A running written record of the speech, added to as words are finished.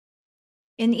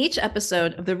In each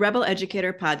episode of the Rebel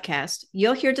Educator podcast,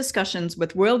 you'll hear discussions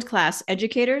with world-class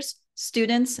educators,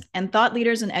 students, and thought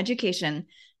leaders in education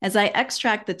as I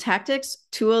extract the tactics,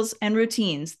 tools, and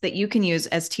routines that you can use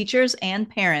as teachers and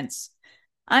parents.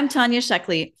 I'm Tanya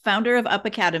Sheckley, founder of Up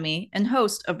Academy and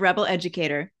host of Rebel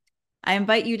Educator. I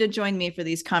invite you to join me for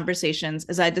these conversations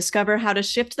as I discover how to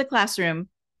shift the classroom,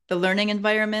 the learning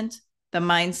environment, the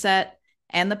mindset,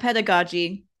 and the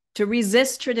pedagogy to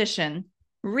resist tradition,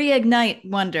 reignite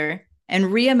wonder, and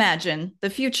reimagine the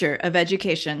future of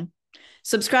education.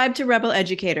 Subscribe to Rebel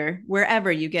Educator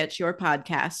wherever you get your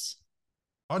podcasts.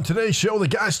 On today's show, the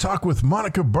guys talk with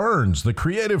Monica Burns, the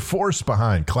creative force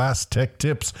behind Class Tech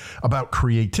Tips, about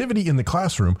creativity in the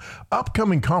classroom,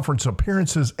 upcoming conference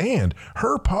appearances, and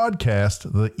her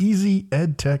podcast, the Easy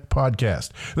EdTech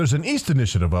Podcast. There's an East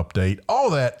Initiative update,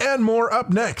 all that and more up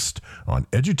next on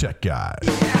EdTech Guys.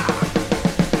 Yeah.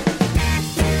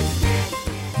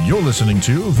 You're listening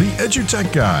to the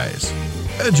EdTech Guys,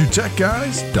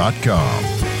 edutechguys.com.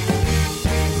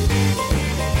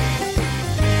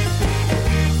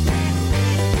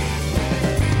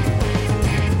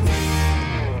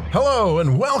 Hello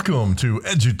and welcome to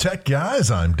EdTech Guys.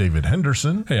 I'm David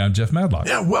Henderson. Hey, I'm Jeff Madlock.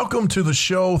 Yeah, welcome to the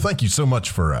show. Thank you so much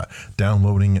for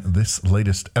downloading this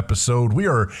latest episode. We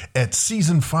are at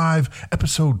Season 5,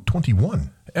 Episode 21.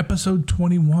 Episode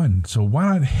 21. So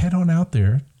why not head on out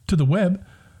there to the web,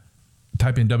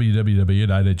 type in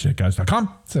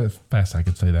www.edtechguys.com. So fast I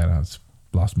could say that. I was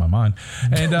lost my mind.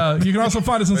 And you can also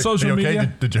find us on social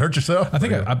media. Did you hurt yourself? I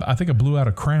think I blew out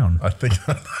a crown. I think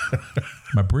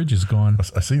my bridge is gone.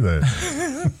 I see that.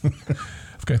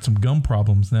 I've got some gum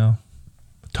problems now.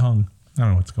 Tongue. I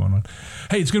don't know what's going on.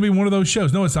 Hey, it's going to be one of those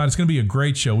shows. No, it's not. It's going to be a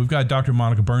great show. We've got Dr.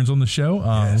 Monica Burns on the show.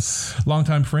 Yes.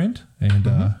 Longtime friend.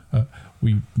 And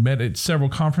we met at several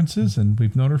conferences, and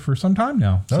we've known her for some time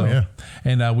now. So, yeah.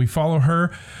 And we follow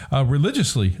her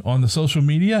religiously on the social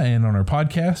media and on our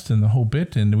podcast and the whole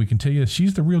bit. And we can tell you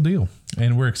she's the real deal.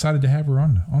 And we're excited to have her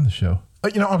on the show.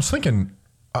 I was thinking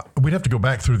we'd have to go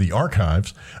back through the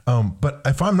archives. But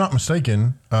if I'm not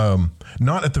mistaken,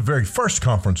 not at the very first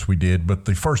conference we did, but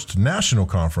the first national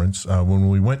conference when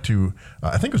we went to,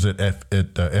 I think it was at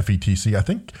FETC. I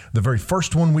think the very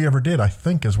first one we ever did, I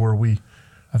think, is where we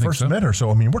first met her. So,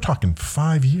 I mean, we're talking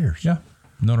 5 years. Yeah.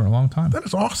 Known her a long time. That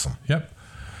is awesome. Yep.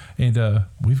 And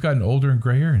we've gotten older and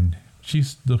grayer, and she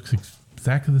looks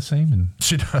exactly the same. And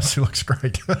she does. She looks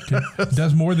great.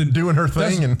 Does more than doing her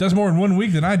thing. Does more in 1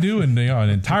 week than I do in an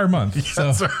entire month. Yeah,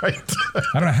 so, that's right.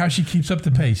 I don't know how she keeps up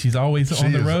the pace. She's always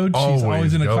on the road. She's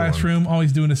always in a classroom,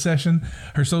 always doing a session.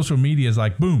 Her social media is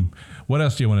like, boom. What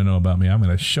else do you want to know about me? I'm going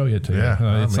to show you to you.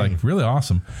 It's like really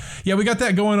awesome. Yeah, we got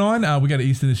that going on. We got an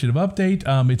East Initiative update.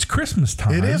 It's Christmas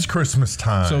time. It is Christmas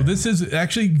time. So this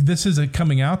is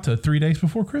coming out 3 days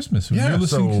before Christmas. When you're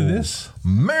listening to this,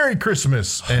 Merry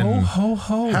Christmas and ho,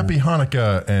 ho. Happy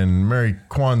Hanukkah and Merry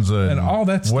Kwanzaa and all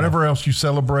that stuff. Whatever else you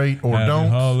celebrate or happy don't.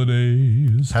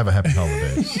 Holidays. Have a happy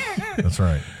holidays. That's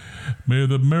right. May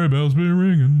the merry bells be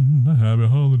ringing. Happy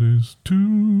holidays to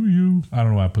you. I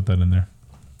don't know why I put that in there.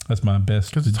 That's my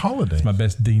best. Because it's holiday. It's my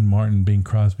best Dean Martin, Bing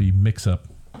Crosby mix-up.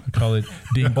 I call it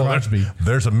Dean Crosby.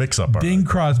 There's a mix-up. Dean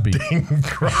Crosby. Dean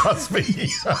Crosby.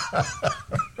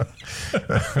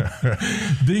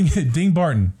 Dean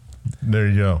Barton. There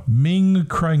you go. Ming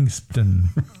Cranston.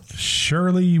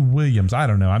 Shirley Williams. I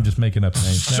don't know. I'm just making up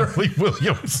names. Shirley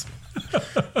Williams.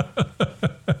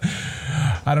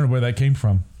 I don't know where that came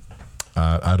from.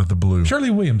 Out of the blue. Shirley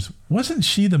Williams. Wasn't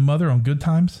she the mother on Good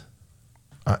Times?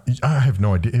 I have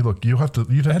no idea. Hey, look, you'd have to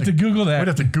Google that. We'd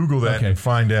have to Google that and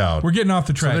find out. We're getting off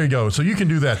the track. So there you go. So you can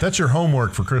do that. That's your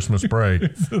homework for Christmas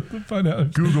break. Find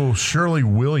out. Google Shirley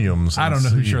Williams. I don't know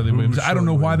who Shirley Williams is. I don't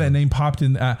know why that name popped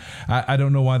in. I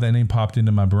don't know why that name popped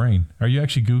into my brain. Are you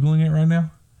actually Googling it right now?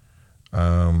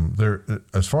 There,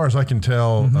 as far as I can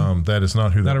tell, that is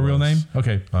not who that was. Not a real name?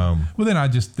 Okay. Well, then I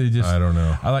don't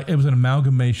know. It was an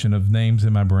amalgamation of names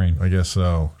in my brain. I guess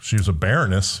so. She was a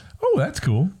baroness. Oh, that's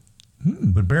cool.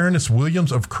 The Baroness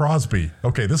Williams of Crosby.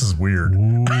 Okay, this is weird.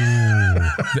 Ooh.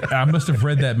 I must have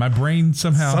read that. My brain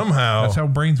somehow. That's how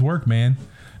brains work, man.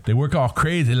 They work all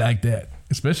crazy like that.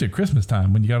 Especially at Christmas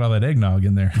time when you got all that eggnog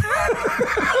in there.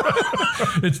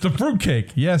 It's the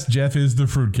fruitcake. Yes, Jeff is the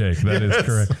fruitcake. That is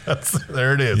correct.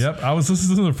 There it is. Yep. I was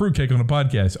listening to the fruitcake on the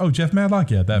podcast. Oh, Jeff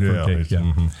Madlock? Yeah, that fruitcake. Yeah.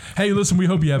 Mm-hmm. Hey, listen, we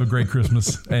hope you have a great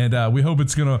Christmas. And we hope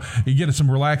you get some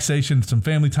relaxation, some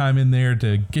family time in there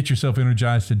to get yourself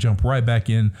energized to jump right back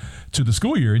in to the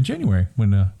school year in January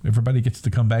when everybody gets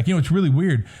to come back. You know, it's really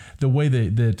weird the way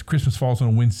that Christmas falls on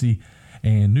a Wednesday.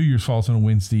 and New Year's falls on a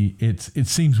Wednesday, it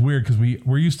seems weird because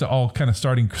we're used to all kind of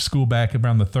starting school back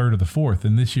around the 3rd or the 4th,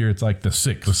 and this year it's like the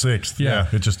 6th. The 6th, yeah.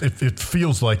 It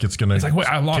feels like it's going to. It's like, wait,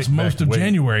 I lost most of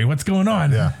January. What's going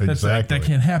on? Yeah, exactly. That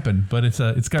can't happen, but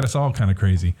it's got us all kind of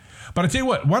crazy. But I tell you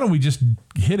what, why don't we just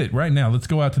hit it right now? Let's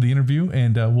go out to the interview,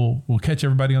 and we'll catch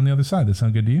everybody on the other side. That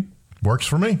sound good to you? Works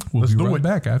for me. We'll be right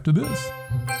back after this.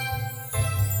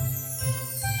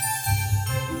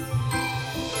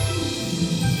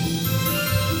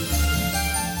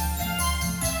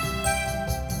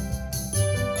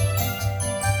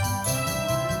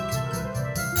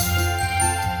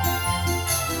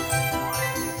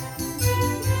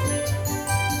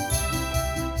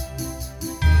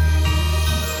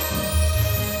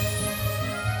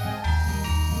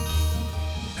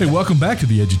 Hey, welcome back to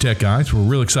the EdTech guys. We're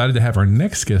real excited to have our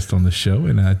next guest on the show,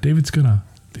 and David's gonna.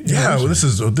 Yeah, well,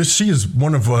 she is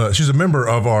one of she's a member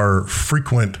of our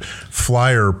frequent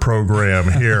flyer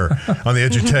program here on the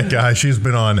EdTech guys. She's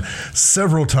been on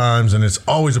several times, and it's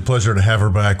always a pleasure to have her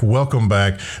back. Welcome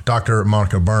back, Dr.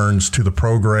 Monica Burns, to the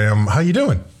program. How you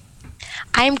doing?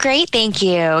 I'm great, thank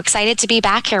you. Excited to be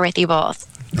back here with you both.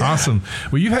 Awesome.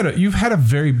 Well, you've had a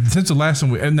very, since the last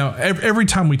time and now every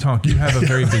time we talk, you have a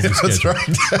very busy schedule.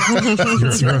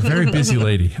 That's right. You're a very busy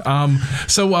lady.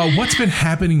 So what's been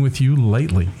happening with you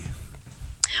lately?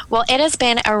 Well, it has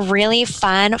been a really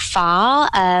fun fall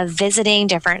of visiting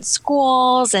different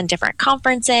schools and different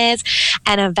conferences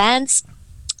and events.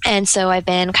 And so I've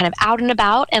been kind of out and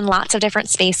about in lots of different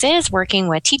spaces, working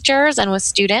with teachers and with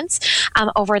students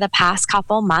over the past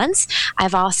couple months.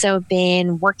 I've also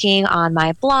been working on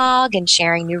my blog and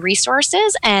sharing new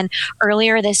resources. And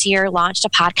earlier this year, launched a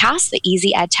podcast, the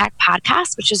Easy EdTech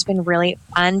podcast, which has been really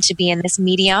fun to be in this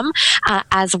medium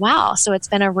as well. So it's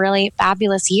been a really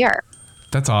fabulous year.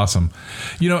 That's awesome.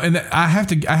 And I have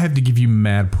to give you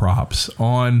mad props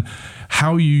on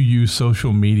how you use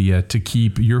social media to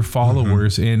keep your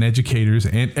followers and educators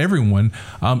and everyone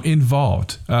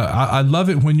involved. I love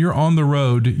it when you're on the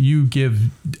road, you give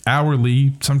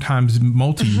hourly, sometimes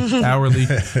multi-hourly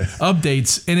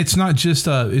updates. And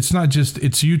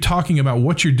it's you talking about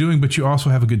what you're doing, but you also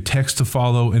have a good text to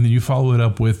follow. And then you follow it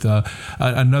up with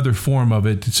another form of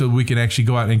it so we can actually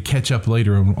go out and catch up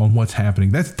later on what's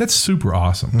happening. That's super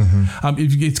awesome.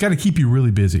 It's got to keep you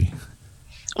really busy.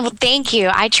 Well, thank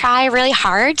you. I try really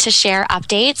hard to share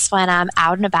updates when I'm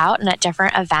out and about and at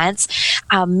different events,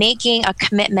 making a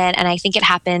commitment. And I think it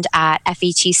happened at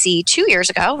FETC 2 years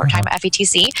ago. We're talking about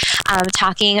FETC,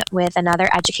 talking with another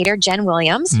educator, Jen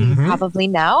Williams, who you probably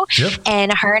know. Yep.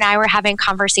 And her and I were having a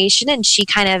conversation, and she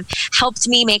kind of helped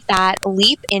me make that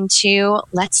leap into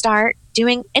let's start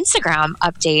doing Instagram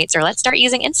updates, or let's start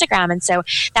using Instagram. And so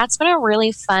that's been a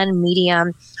really fun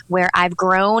medium where I've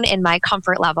grown in my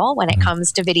comfort level when it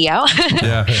comes to video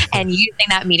and using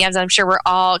that medium. So I'm sure we're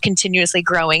all continuously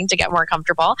growing to get more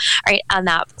comfortable, right, on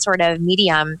that sort of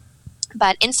medium.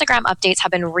 But Instagram updates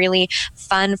have been really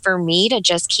fun for me to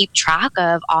just keep track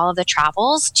of all of the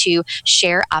travels, to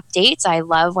share updates. I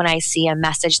love when I see a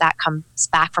message that comes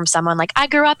back from someone like, I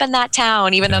grew up in that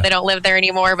town, even though they don't live there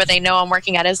anymore, but they know I'm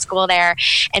working at a school there.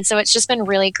 And so it's just been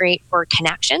really great for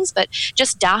connections, but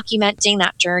just documenting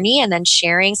that journey and then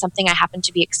sharing something I happen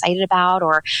to be excited about,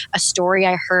 or a story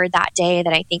I heard that day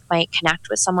that I think might connect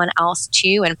with someone else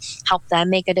too, and help them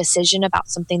make a decision about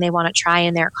something they want to try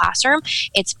in their classroom.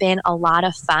 It's been a lot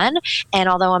of fun. And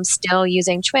although I'm still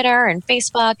using Twitter and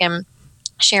Facebook and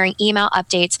sharing email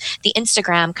updates, the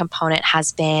Instagram component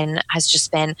has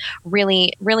just been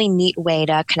really, really neat way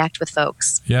to connect with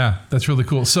folks. Yeah, that's really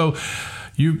cool. So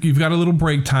you've got a little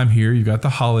break time here. You've got the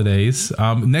holidays.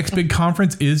 Next big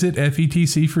conference, is it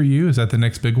FETC for you? Is that the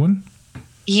next big one?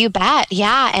 You bet.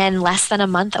 Yeah. And less than a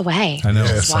month away. I know.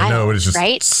 Yes, I know. It's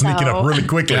just sneaking up really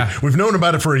quickly. Yeah. We've known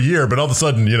about it for a year, but all of a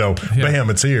sudden, bam,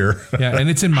 it's here. Yeah. And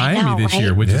it's in Miami this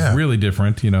year, which is really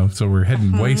different, so we're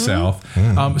heading way south.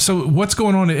 So what's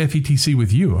going on at FETC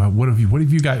with you? What have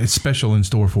you got special in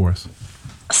store for us?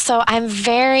 So I'm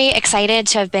very excited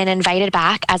to have been invited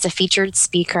back as a featured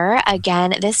speaker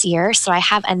again this year. So I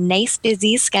have a nice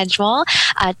busy schedule,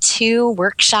 2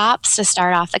 workshops to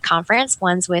start off the conference.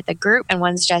 One's with a group and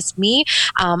one's just me,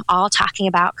 all talking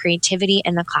about creativity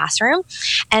in the classroom.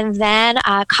 And then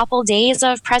a couple days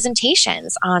of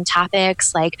presentations on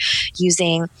topics like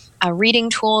using reading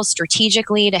tools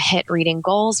strategically to hit reading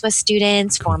goals with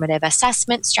students, formative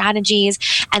assessment strategies,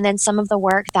 and then some of the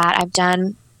work that I've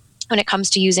done when it comes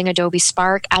to using Adobe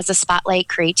Spark as a Spotlight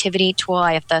creativity tool.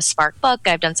 I have the Spark book.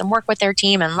 I've done some work with their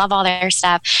team and love all their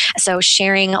stuff. So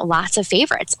sharing lots of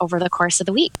favorites over the course of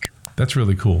the week. That's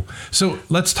really cool. So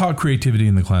let's talk creativity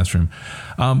in the classroom.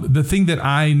 The thing that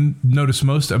I notice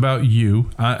most about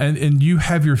you, and you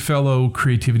have your fellow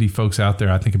creativity folks out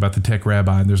there, I think about the Tech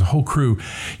Rabbi, and there's a whole crew.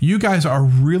 You guys are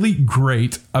really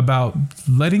great about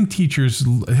helping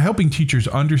teachers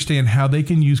understand how they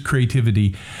can use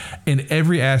creativity in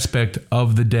every aspect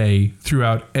of the day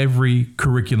throughout every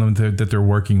curriculum that they're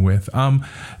working with.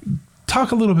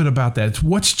 Talk a little bit about that.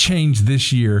 What's changed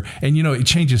this year? And, it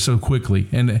changes so quickly.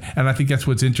 And I think that's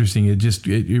what's interesting.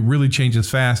 It really changes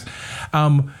fast.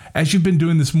 As you've been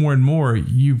doing this more and more,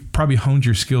 you've probably honed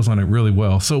your skills on it really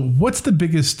well. So what's the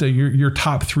biggest, your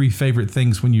top 3 favorite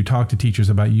things when you talk to teachers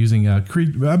about using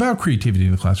about creativity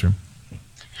in the classroom?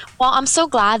 Well, I'm so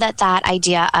glad that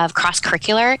idea of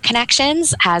cross-curricular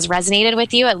connections has resonated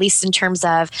with you, at least in terms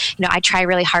of, I try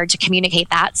really hard to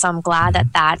communicate that. So I'm glad that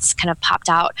that's kind of popped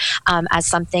out as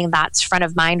something that's front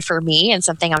of mind for me and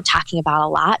something I'm talking about a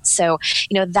lot. So,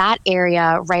 that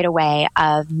area right away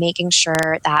of making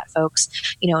sure that folks,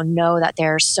 know that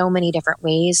there are so many different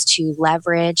ways to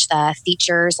leverage the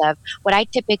features of what I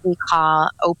typically call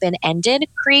open-ended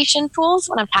creation tools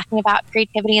when I'm talking about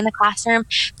creativity in the classroom.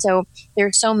 So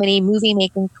there's so many movie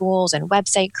making tools and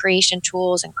website creation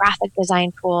tools and graphic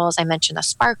design tools. I mentioned the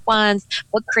Spark ones.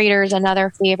 Book Creator is another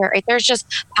favorite, right? There's just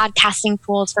podcasting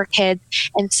tools for kids.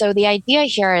 And so the idea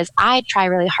here is I try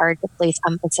really hard to place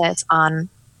emphasis on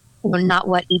not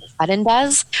what each button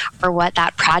does or what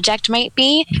that project might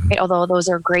be, right? Although those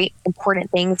are great,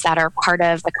 important things that are part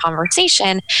of the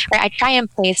conversation, right? I try and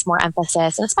place more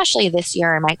emphasis, and especially this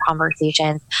year in my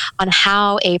conversations, on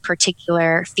how a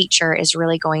particular feature is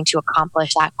really going to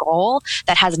accomplish that goal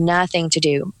that has nothing to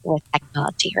do with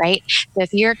technology, right? So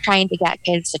if you're trying to get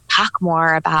kids to talk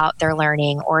more about their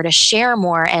learning or to share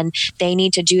more, and they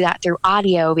need to do that through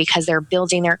audio because they're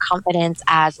building their confidence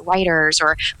as writers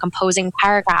or composing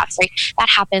paragraphs, right? That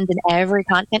happens in every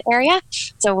content area.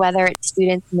 So whether it's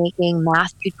students making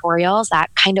math tutorials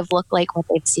that kind of look like what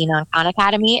they've seen on Khan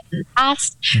Academy in the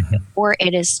past, or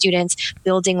it is students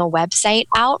building a website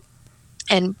out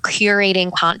and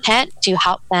curating content to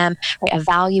help them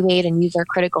evaluate and use their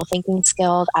critical thinking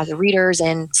skills as readers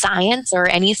in science or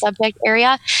any subject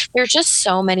area. There's just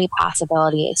so many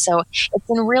possibilities. So it's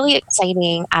been really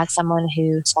exciting as someone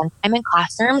who spends time in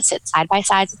classrooms, sits side by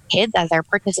side with kids as they're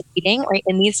participating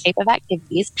in these type of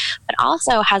activities, but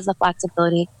also has the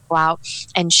flexibility to go out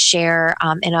and share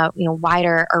in a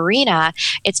wider arena.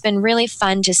 It's been really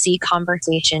fun to see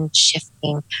conversation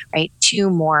shifting to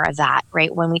more of that.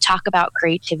 When we talk about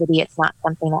creativity, it's not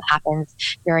something that happens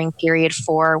during period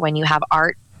 4 when you have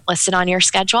art listed on your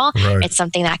schedule. Right. It's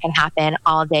something that can happen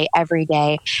all day, every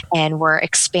day, and we're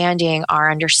expanding our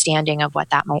understanding of what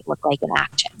that might look like in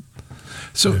action.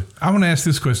 So I want to ask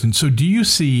this question. So do you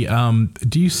see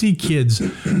kids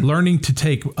learning to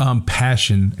take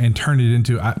passion and turn it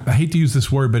into, I hate to use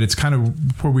this word, but it's kind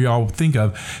of where we all think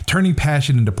of turning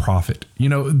passion into profit,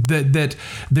 that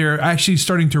they're actually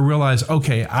starting to realize,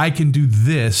 okay, I can do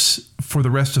this for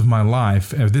the rest of my life.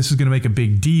 This is going to make a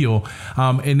big deal.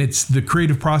 And it's the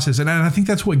creative process. And I think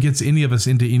that's what gets any of us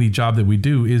into any job that we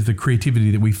do, is the creativity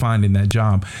that we find in that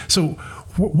job. So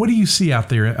what do you see out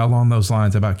there along those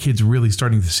lines about kids really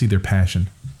starting to see their passion?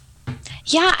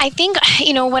 Yeah, I think,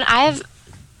 when I've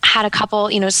had a couple,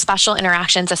 special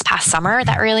interactions this past summer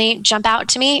that really jump out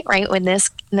to me, in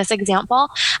this example,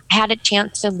 I had a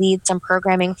chance to lead some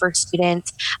programming for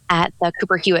students at the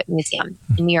Cooper Hewitt Museum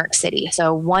in New York City.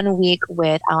 So 1 week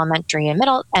with elementary and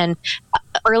middle and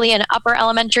early and upper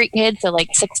elementary kids, so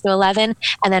 6 to 11,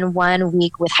 and then 1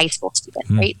 week with high school students,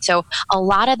 right? So a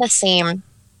lot of the same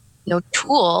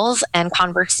tools and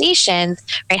conversations,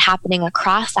 happening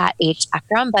across that age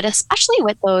spectrum, but especially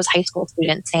with those high school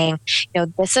students saying,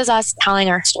 this is us telling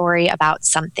our story about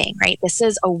something, right? This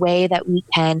is a way that we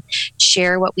can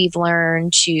share what we've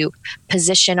learned, to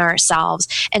position ourselves.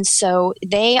 And so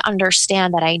they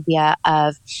understand that idea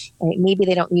of, maybe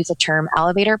they don't use the term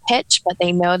elevator pitch, but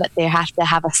they know that they have to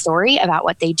have a story about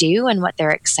what they do and what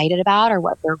they're excited about or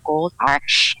what their goals are.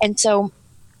 And so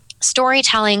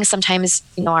storytelling, sometimes,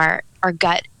 our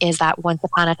gut is that once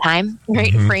upon a time,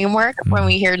 framework when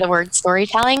we hear the word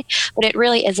storytelling, but it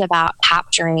really is about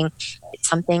capturing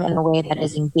something in a way that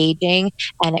is engaging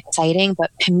and exciting, but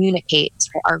communicates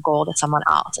our goal to someone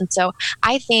else. And so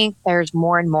I think there's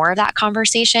more and more of that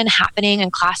conversation happening in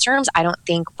classrooms. I don't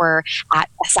think we're at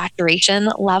a saturation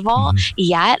level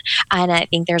yet. And I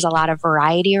think there's a lot of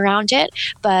variety around it,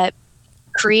 but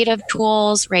creative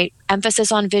tools,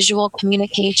 emphasis on visual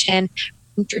communication,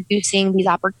 introducing these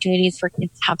opportunities for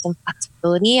kids to have some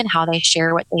flexibility in how they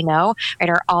share what they know,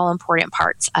 are all important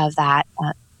parts of that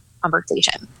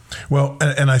conversation. Well,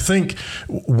 and I think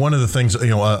one of the things,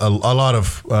 a lot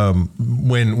of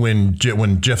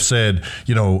when Jeff said,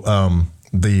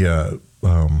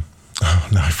 oh,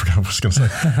 no, I forgot what I was going to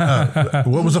say.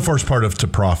 What was the first part of to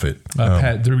profit?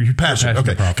 Passion.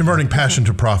 Okay. Converting passion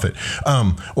to profit,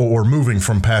 or moving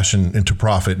from passion into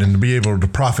profit, and to be able to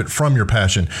profit from your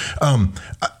passion.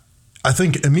 I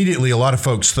think immediately a lot of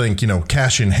folks think,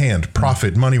 cash in hand,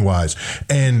 profit, money-wise,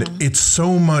 and it's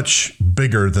so much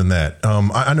bigger than that.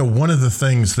 I know one of the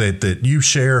things that you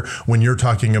share when you're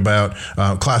talking about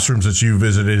classrooms that you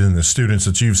visited and the students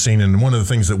that you've seen, and one of the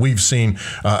things that we've seen,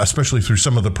 especially through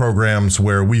some of the programs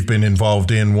where we've been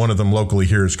involved in, one of them locally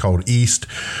here is called East.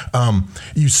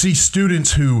 You see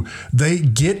students who they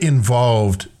get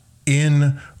involved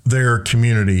in their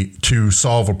community to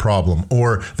solve a problem,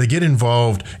 or they get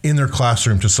involved in their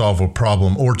classroom to solve a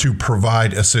problem, or to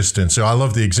provide assistance. So I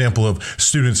love the example of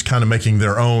students kind of making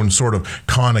their own sort of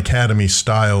Khan Academy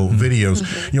style videos.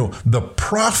 The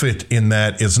profit in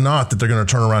that is not that they're going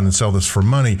to turn around and sell this for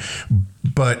money,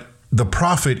 but the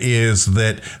profit is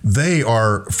that they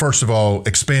are, first of all,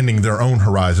 expanding their own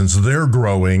horizons. They're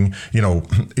growing,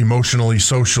 emotionally,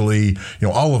 socially,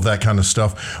 all of that kind of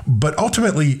stuff. But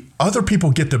ultimately, other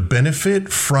people get to benefit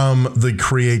from the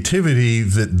creativity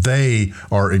that they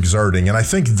are exerting. And I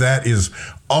think that is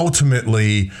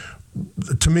ultimately,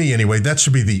 to me anyway, that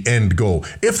should be the end goal.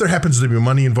 If there happens to be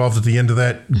money involved at the end of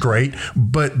that, great.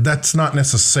 But that's not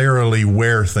necessarily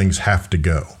where things have to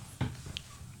go.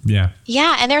 Yeah.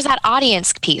 And there's that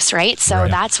audience piece, right? So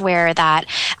that's where that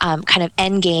kind of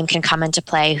end game can come into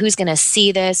play. Who's going to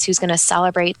see this? Who's going to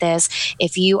celebrate this?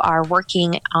 If you are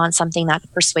working on something that's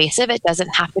persuasive, it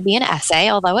doesn't have to be an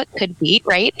essay, although it could be,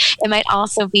 right? It might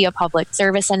also be a public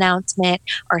service announcement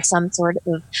or some sort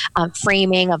of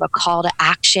framing of a call to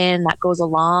action that goes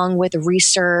along with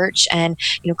research and,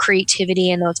 creativity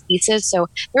in those pieces. So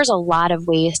there's a lot of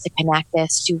ways to connect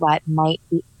this to what might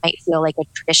feel like a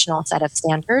traditional set of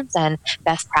standards and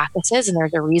best practices. And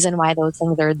there's a reason why those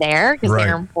things are there, because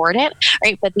they're important,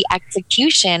 right? But the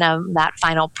execution of that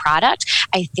final product,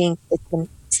 I think it's been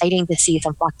exciting to see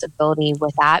some flexibility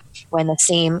with that when the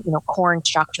same, core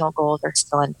instructional goals are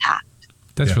still intact.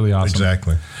 That's really awesome.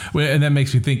 Exactly. Well, and that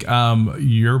makes me think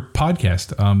your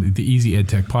podcast, the Easy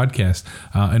EdTech podcast.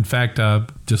 In fact,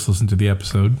 just listen to the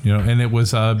episode, and it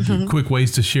was quick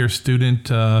ways to share student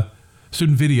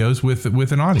videos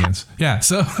with an audience. Yeah.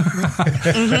 So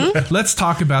let's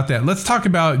talk about that. Let's talk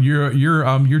about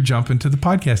your jump into the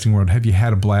podcasting world. Have you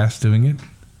had a blast doing it?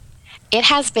 It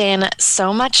has been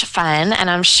so much fun, and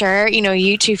I'm sure,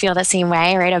 you two feel the same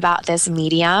way, right, about this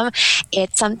medium.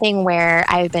 It's something where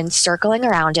I've been circling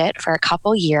around it for a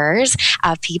couple years.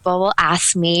 People will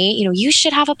ask me, you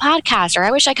should have a podcast, or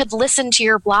I wish I could listen to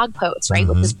your blog posts, right,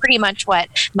 which is pretty much what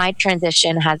my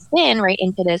transition has been, right,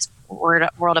 into this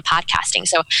world of podcasting.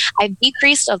 So I've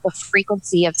decreased of the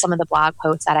frequency of some of the blog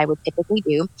posts that I would typically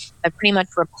do. I've pretty much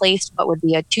replaced what would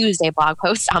be a Tuesday blog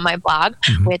post on my blog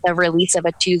with a release of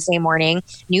a Tuesday morning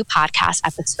new podcast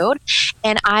episode.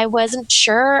 And I wasn't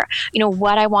sure,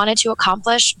 what I wanted to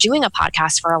accomplish doing a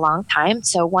podcast for a long time.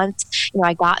 So once,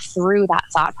 I got through that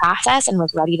thought process and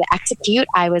was ready to execute,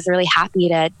 I was really happy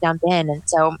to jump in. And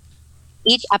so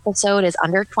each episode is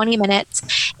under 20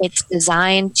 minutes. It's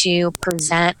designed to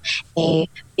present a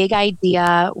big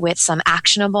idea with some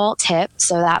actionable tips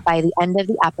so that by the end of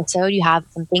the episode, you have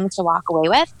some things to walk away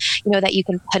with, that you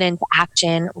can put into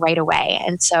action right away.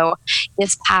 And so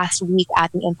this past week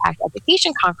at the Impact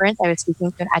Education Conference, I was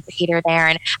speaking to an educator there,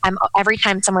 and every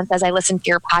time someone says, I listen to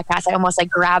your podcast, I almost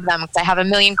grab them because I have a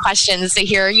million questions to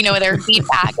hear, their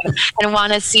feedback and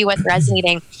want to see what's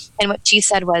resonating. And what she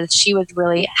said was she was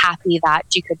really happy that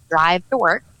she could drive to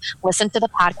work, listen to the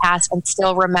podcast, and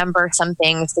still remember some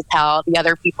things to tell the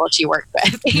other people she worked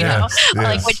with,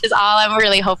 which is all I'm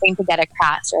really hoping to get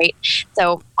across, right?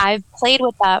 So I've played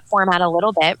with that format a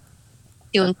little bit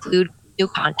to include new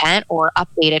content or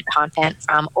updated content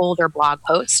from older blog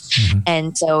posts.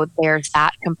 And so there's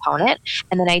that component.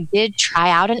 And then I did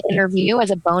try out an interview as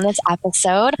a bonus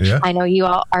episode. I know you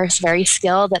all are very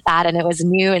skilled at that, and it was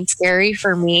new and scary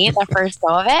for me the first go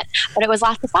of it, but it was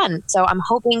lots of fun. So I'm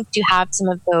hoping to have some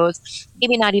of those,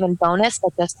 maybe not even bonus,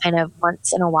 but just kind of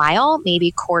once in a while,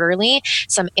 maybe quarterly,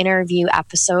 some interview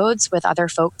episodes with other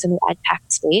folks in the EdTech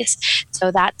space.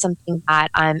 So that's something that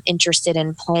I'm interested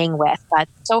in playing with. But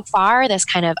so far, this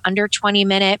kind of under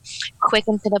 20-minute, quick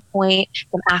and to the point,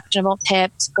 some actionable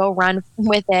tips, go run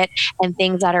with it, and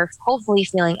things that are hopefully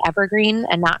feeling evergreen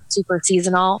and not super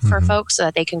seasonal for folks so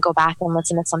that they can go back and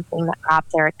listen to something that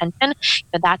grabs their attention.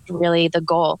 But that's really the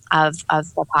goal of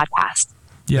the podcast.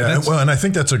 Yeah, well, and I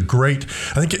think that's a great.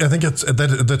 I think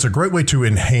that's a great way to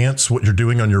enhance what you're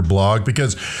doing on your blog,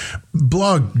 because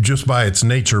blog, just by its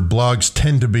nature, blogs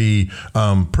tend to be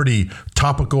pretty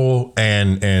topical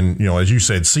and as you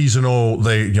said, seasonal.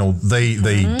 They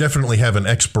definitely have an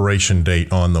expiration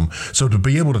date on them. So to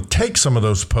be able to take some of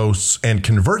those posts and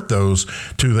convert those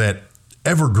to that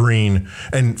evergreen,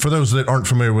 and for those that aren't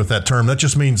familiar with that term, that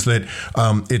just means that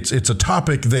it's a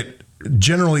topic that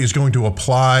generally is going to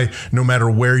apply no matter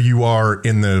where you are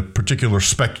in the particular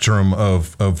spectrum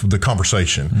of the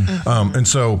conversation. Mm-hmm. And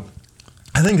so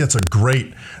I think that's a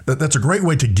great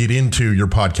way to get into your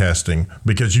podcasting,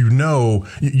 because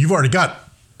you've already got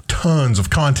tons of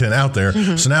content out there.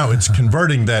 Mm-hmm. So now it's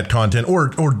converting that content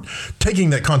or taking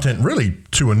that content really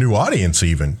to a new audience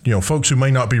even. Folks who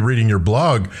may not be reading your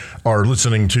blog are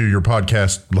listening to your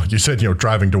podcast, like you said,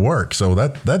 driving to work. So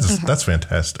that's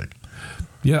fantastic.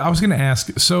 Yeah, I was going to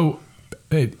ask, so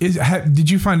did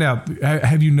you find out,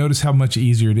 have you noticed how much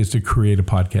easier it is to create a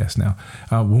podcast now?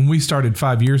 When we started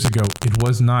 5 years ago, it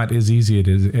was not as easy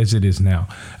as it is now.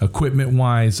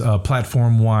 Equipment-wise,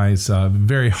 platform-wise,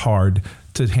 very hard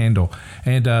to handle.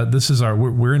 And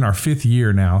we're in our 5th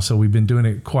year now, so we've been doing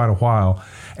it quite a while.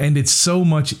 And it's so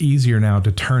much easier now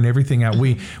to turn everything out.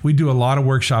 We do a lot of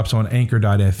workshops on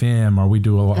Anchor.fm, or we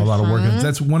do a lot of work.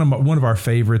 That's one of our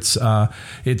favorites.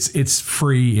 It's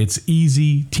free. It's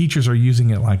easy. Teachers are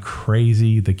using it like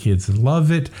crazy. The kids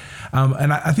love it.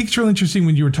 And I think it's really interesting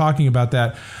when you were talking about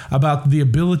that, about the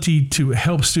ability to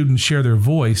help students share their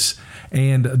voice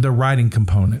and the writing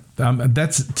component.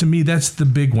 To me, that's the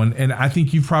big one. And I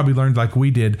think you've probably learned, like we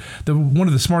did, one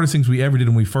of the smartest things we ever did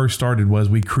when we first started was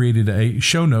we created a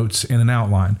show notes and an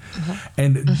outline.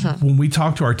 And when we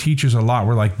talk to our teachers a lot,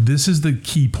 we're like, this is the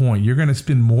key point. You're going to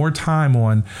spend more time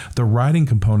on the writing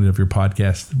component of your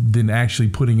podcast than actually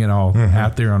putting it all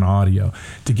out there on audio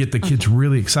to get the kids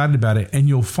really excited about it. And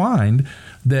you'll find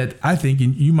that, I think,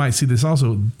 and you might see this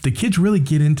also, the kids really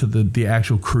get into the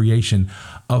actual creation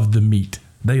of the meat.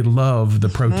 They love the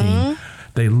protein.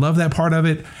 They love that part of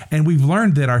it. And we've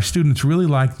learned that our students really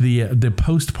like the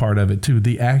post part of it too,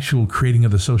 the actual creating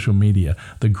of the social media,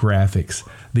 the graphics,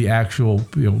 the actual,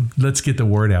 let's get the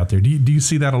word out there. Do you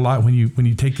see that a lot when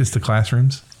you take this to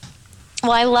classrooms?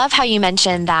 Well, I love how you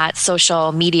mentioned that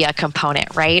social media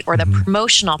component, right? Or the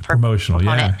promotional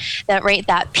component. Yeah.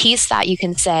 That piece that you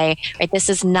can say, right, this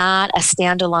is not a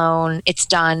standalone, it's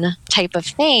done type of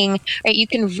thing, right? You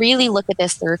can really look at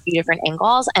this through a few different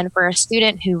angles. And for a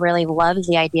student who really loves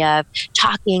the idea of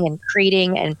talking and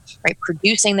creating and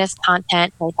producing this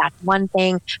content, right, that's one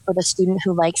thing. For the student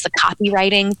who likes the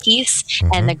copywriting piece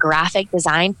and the graphic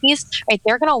design piece, right,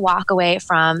 they're going to walk away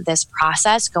from this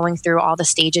process going through all the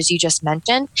stages you just mentioned.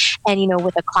 And,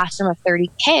 with a classroom of 30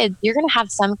 kids, you're going to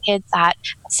have some kids that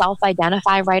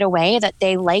self-identify right away that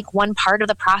they like one part of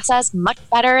the process much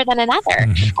better than another.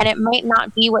 And it might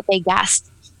not be what they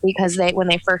guessed, because when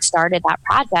they first started that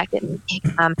project, it didn't take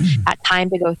them that time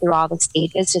to go through all the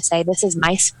stages to say, this is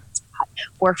my spot.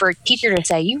 Or for a teacher to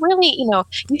say, you really, you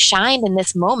shined in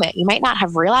this moment. You might not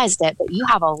have realized it, but you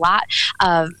have a lot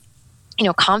of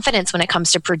confidence when it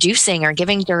comes to producing or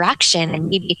giving direction, and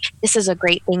maybe this is a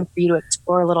great thing for you to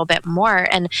explore a little bit more.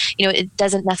 And it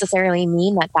doesn't necessarily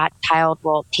mean that child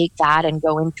will take that and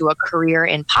go into a career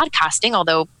in podcasting,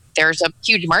 although there's a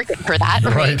huge market for that,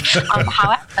 right?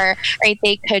 However, right,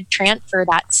 they could transfer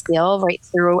that skill right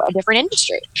through a different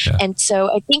industry. Yeah. And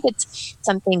so I think it's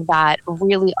something that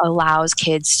really allows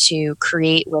kids to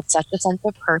create with such a sense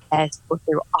of purpose, go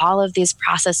through all of these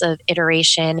process of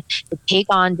iteration, to take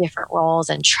on different roles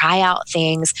and try out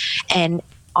things. And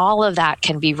all of that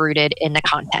can be rooted in the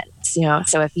content.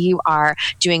 So if you are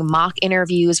doing mock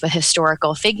interviews with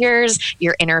historical figures,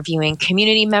 you're interviewing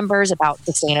community members about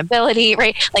sustainability,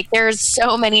 right? Like there's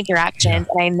so many directions.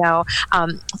 And I know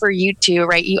for you too,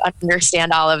 right, you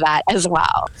understand all of that as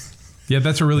well. Yeah,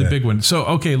 that's a really big one. So,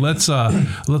 okay, let's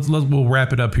we'll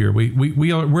wrap it up here.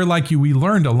 We're like you. We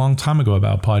learned a long time ago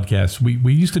about podcasts.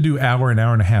 We used to do hour and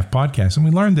a half podcasts, and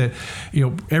we learned that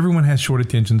everyone has short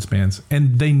attention spans,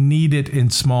 and they need it in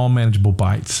small, manageable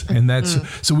bites. And that's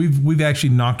so we've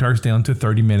actually knocked ours down to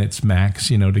 30 minutes max.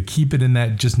 To keep it in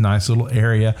that just nice little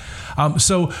area.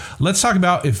 So let's talk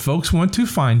about, if folks want to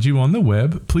find you on the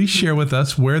web, please share with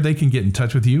us where they can get in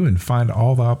touch with you and find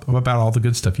about all the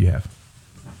good stuff you have.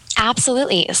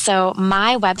 Absolutely. So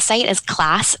my website is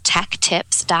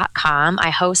classtechtips.com. I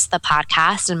host the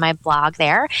podcast and my blog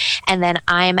there. And then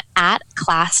I'm at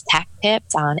Class Tech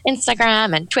Tips on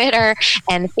Instagram and Twitter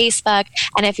and Facebook.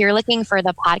 And if you're looking for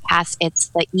the podcast, it's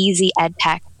the Easy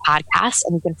EdTech podcast,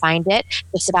 and you can find it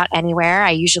just about anywhere.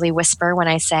 I usually whisper when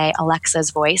I say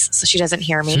Alexa's voice, so she doesn't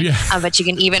hear me. But you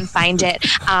can even find it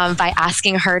by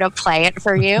asking her to play it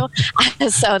for you.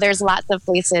 So there's lots of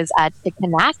places to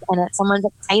connect. And if someone's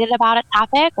excited about a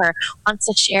topic or wants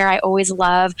to share, I always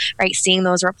love seeing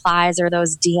those replies or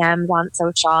those DMs on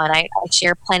social. And I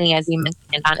share plenty, as you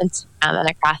mentioned, on Instagram and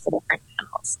across the different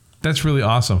channels. That's really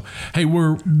awesome. Hey,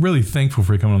 we're really thankful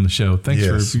for you coming on the show. Thanks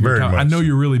for your time. I know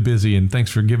you're really busy, and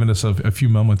thanks for giving us a few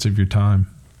moments of your time.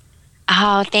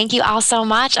 Oh, thank you all so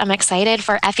much. I'm excited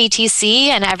for FETC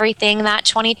and everything that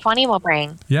 2020 will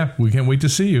bring. Yeah, we can't wait to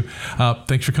see you.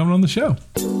 Thanks for coming on the show.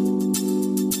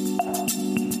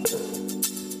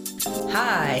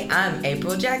 Hi, I'm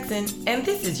April Jackson, and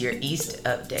this is your East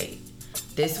Update.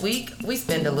 This week, we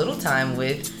spend a little time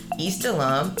with East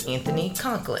alum Anthony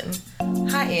Conklin.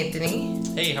 Hi, Anthony.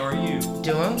 Hey, how are you?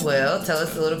 Doing well. Tell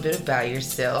us a little bit about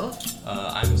yourself.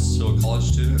 I'm still a college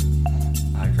student.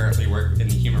 I currently work in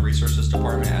the Human Resources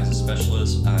Department as a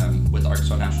specialist with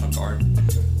Arkansas National Guard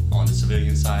on the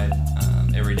civilian side.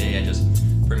 Every day I just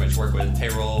pretty much work with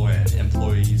payroll and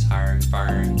employees, hiring,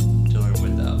 firing, dealing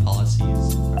with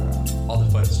policies, all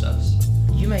the fun stuff.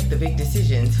 You make the big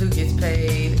decisions. Who gets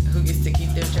paid? Who gets to keep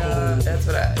their job? That's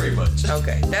what I... Pretty much.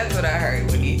 Okay, that's what I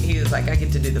heard when he was like, I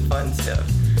get to do the fun stuff.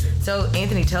 So,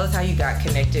 Anthony, tell us how you got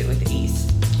connected with East.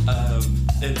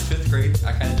 In 5th grade,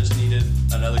 I kind of just needed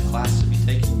another class to be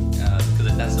taking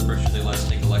because that's the first year they let us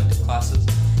take elective classes.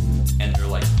 And they're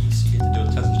like, East, you get to do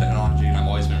a test of technology, and I've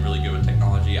always been really good with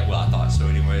technology. Well, I thought so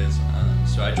anyways.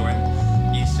 So I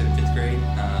joined East in 5th grade,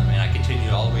 and I continued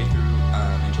all the way through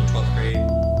until 12th grade.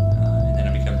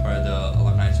 Part of the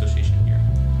Alumni Association here.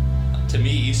 To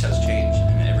me, East has changed,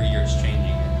 and every year it's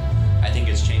changing. And I think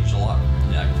it's changed a lot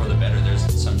for the better. There's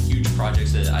some huge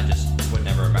projects that I just would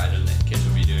never imagine that kids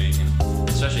would be doing, and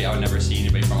especially I would never see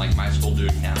anybody from like my school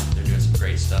doing now. They're doing some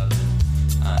great stuff.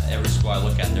 And every school I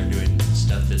look at, they're doing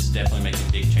stuff that's definitely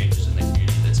making big changes in the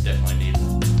community that's definitely needed.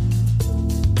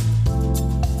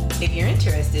 If you're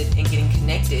interested in getting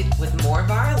connected with more of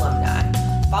our alumni,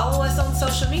 follow us on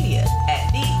social media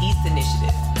at The East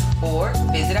Initiative or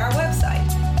visit our website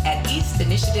at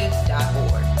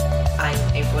eastinitiative.org.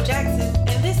 I'm April Jackson,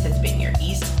 and this has been your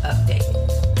East Update.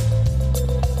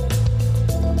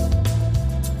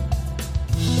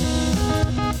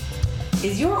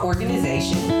 Is your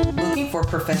organization looking for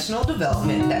professional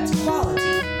development that's quality,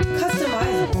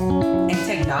 customizable, and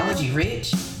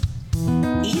technology-rich?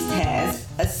 East has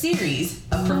a series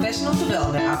of professional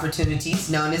development opportunities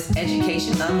known as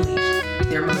Education Unleashed.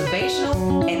 They're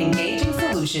motivational and engaging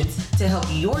solutions to help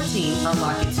your team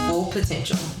unlock its full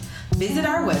potential. Visit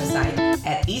our website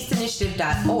at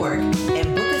eastinitiative.org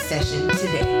and book a session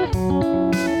today.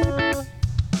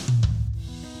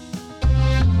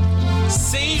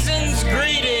 Season's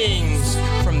greetings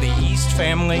from the East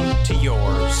family to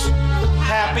yours.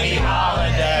 Happy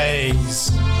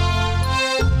holidays.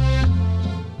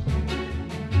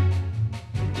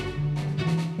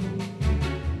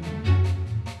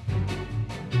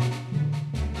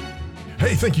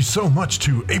 Hey, thank you so much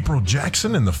to April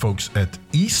Jackson and the folks at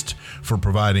East for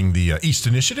providing the East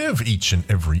Initiative each and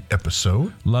every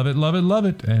episode. Love it, love it, love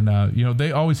it. And,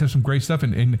 they always have some great stuff.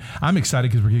 And I'm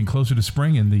excited because we're getting closer to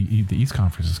spring and the East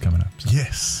Conference is coming up. So.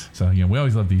 Yes. So, we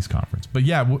always love the East Conference. But,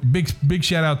 yeah, big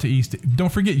shout out to East.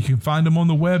 Don't forget, you can find them on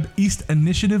the web,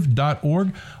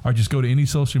 eastinitiative.org, or just go to any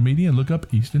social media and look up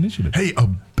East Initiative. Hey, a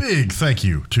big thank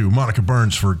you to Monica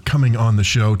Burns for coming on the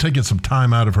show, taking some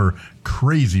time out of her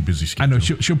crazy busy schedule. I know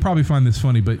she'll probably find this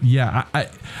funny, but yeah,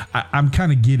 I'm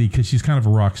kind of giddy because she's kind of a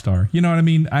rock star. You know what I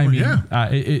mean?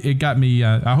 It got me.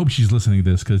 I hope she's listening to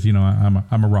this because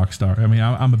I'm a rock star. I mean,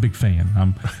 I'm a big fan.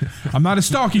 I'm not a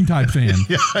stalking type fan.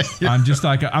 Yeah. I'm just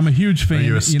like I'm a huge fan. Are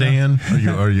you a stan?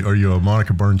 Are you a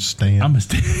Monica Burns stan? I'm a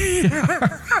stan.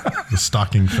 A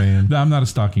stalking fan? No, I'm not a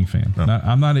stalking fan. Oh.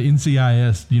 I'm not an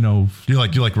NCIS. Do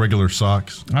you like regular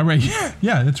socks?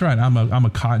 Yeah, that's right. I'm a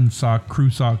cotton sock, crew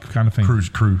sock kind of thing.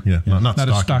 Crew. Yeah. Not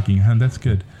a stocking. Huh? That's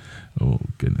good. Oh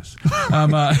goodness.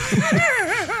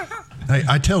 Hey,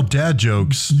 I tell dad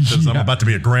jokes because I'm about to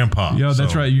be a grandpa. Yeah,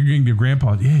 that's right. You're going to be a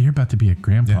grandpa. Yeah, you're about to be a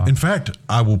grandpa. Yeah. In fact,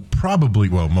 I will probably,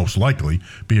 most likely,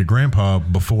 be a grandpa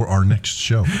before our next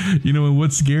show. And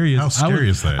what's scary is... How scary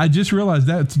is that? I just realized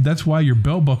that's why your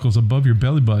belt buckle's above your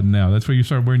belly button now. That's why you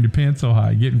start wearing your pants so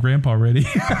high, getting grandpa ready.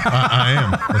 I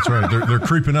am. That's right. They're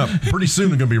creeping up. Pretty soon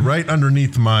they're going to be right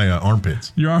underneath my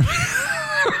armpits. Your armpits.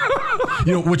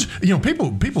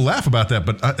 People laugh about that,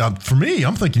 but for me,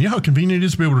 I'm thinking, how convenient it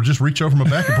is to be able to just reach over my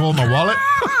back and pull out my wallet.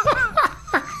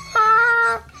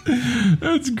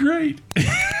 That's great.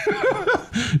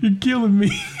 You're killing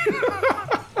me.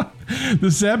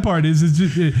 The sad part is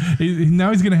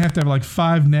now he's going to have like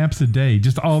 5 naps a day.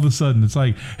 Just all of a sudden, it's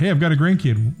like, hey, I've got a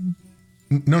grandkid.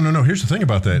 No. Here's the thing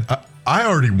about that. I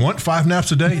already want 5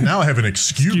 naps a day. Now I have an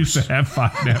excuse to have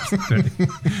 5 naps a day.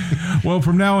 Well,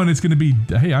 from now on, it's going to be,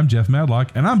 hey, I'm Jeff Madlock,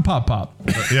 and I'm Pop Pop.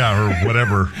 Yeah, or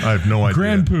whatever. I have no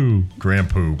idea.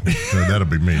 Grandpoo. So that'll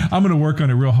be me. I'm going to work on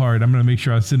it real hard. I'm going to make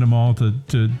sure I send them all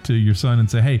to your son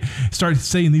and say, hey, start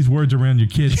saying these words around your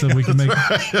kids so we can make.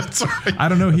 That's right. I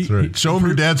don't know. Show him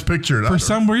your dad's picture. For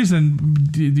some reason,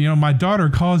 my daughter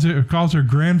calls her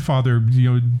grandfather,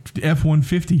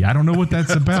 F-150. I don't know what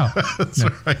that's about. That's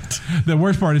right. The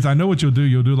worst part is I know what you'll do.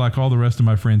 You'll do like all the rest of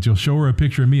my friends. You'll show her a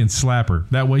picture of me and slap her.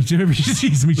 That way, whenever she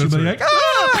sees me, she'll be like,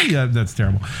 ah! Yeah, that's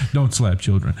terrible. Don't slap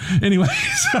children. Anyways.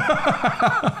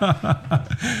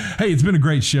 Hey, it's been a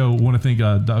great show. I want to thank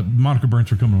Monica Burns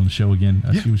for coming on the show again.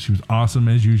 She was awesome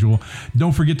as usual.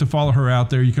 Don't forget to follow her out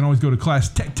there. You can always go to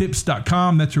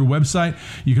classtechtips.com. That's her website.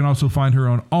 You can also find her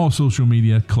on all social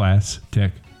media, Class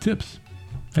Tech Tips.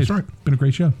 Hey, that's right. It's been a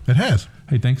great show. It has.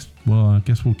 Hey, thanks. Well, I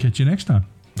guess we'll catch you next time.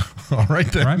 All right,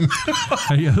 then. All right?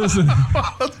 Hey, listen.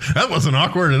 That wasn't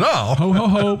awkward at all. Ho, ho,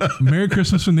 ho. Merry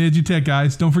Christmas from the EdTech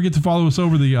guys. Don't forget to follow us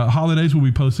over the holidays. We'll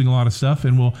be posting a lot of stuff,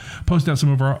 and we'll post out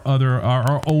some of our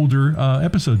older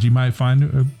episodes you might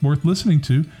find worth listening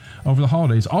to over the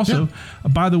holidays. Also,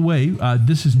 by the way,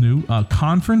 this is new.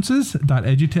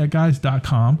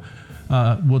 Conferences.edutechguys.com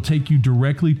will take you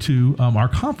directly to our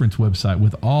conference website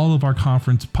with all of our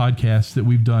conference podcasts that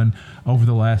we've done over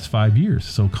the last 5 years.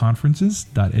 So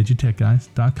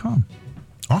conferences.edutechguys.com.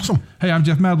 Awesome. Hey, I'm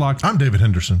Jeff Madlock. I'm David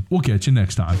Henderson. We'll catch you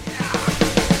next time.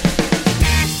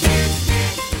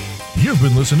 You've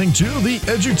been listening to the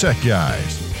EdUTech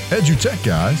Guys.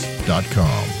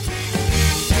 edutechguys.com.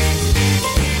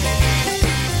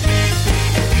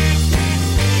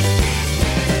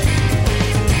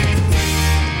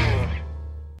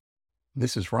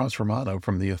 This is Ross Romano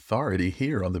from The Authority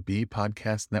here on the B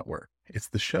Podcast Network. It's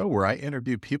the show where I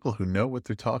interview people who know what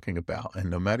they're talking about, and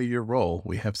no matter your role,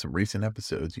 we have some recent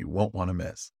episodes you won't want to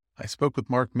miss. I spoke with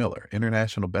Mark Miller,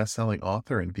 international best-selling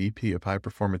author and VP of High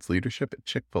Performance Leadership at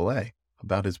Chick-fil-A,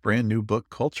 about his brand new book,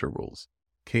 Culture Rules.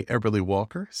 Kate Eberly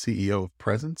Walker, CEO of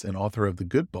Presence and author of The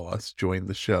Good Boss, joined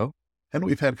the show, and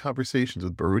we've had conversations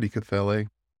with Baruti Cathele,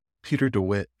 Peter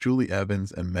DeWitt, Julie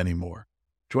Evans, and many more.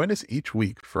 Join us each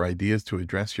week for ideas to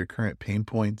address your current pain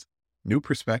points, new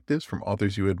perspectives from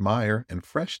authors you admire, and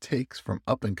fresh takes from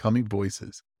up-and-coming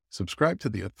voices. Subscribe to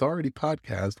the Authority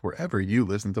Podcast wherever you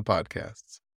listen to podcasts.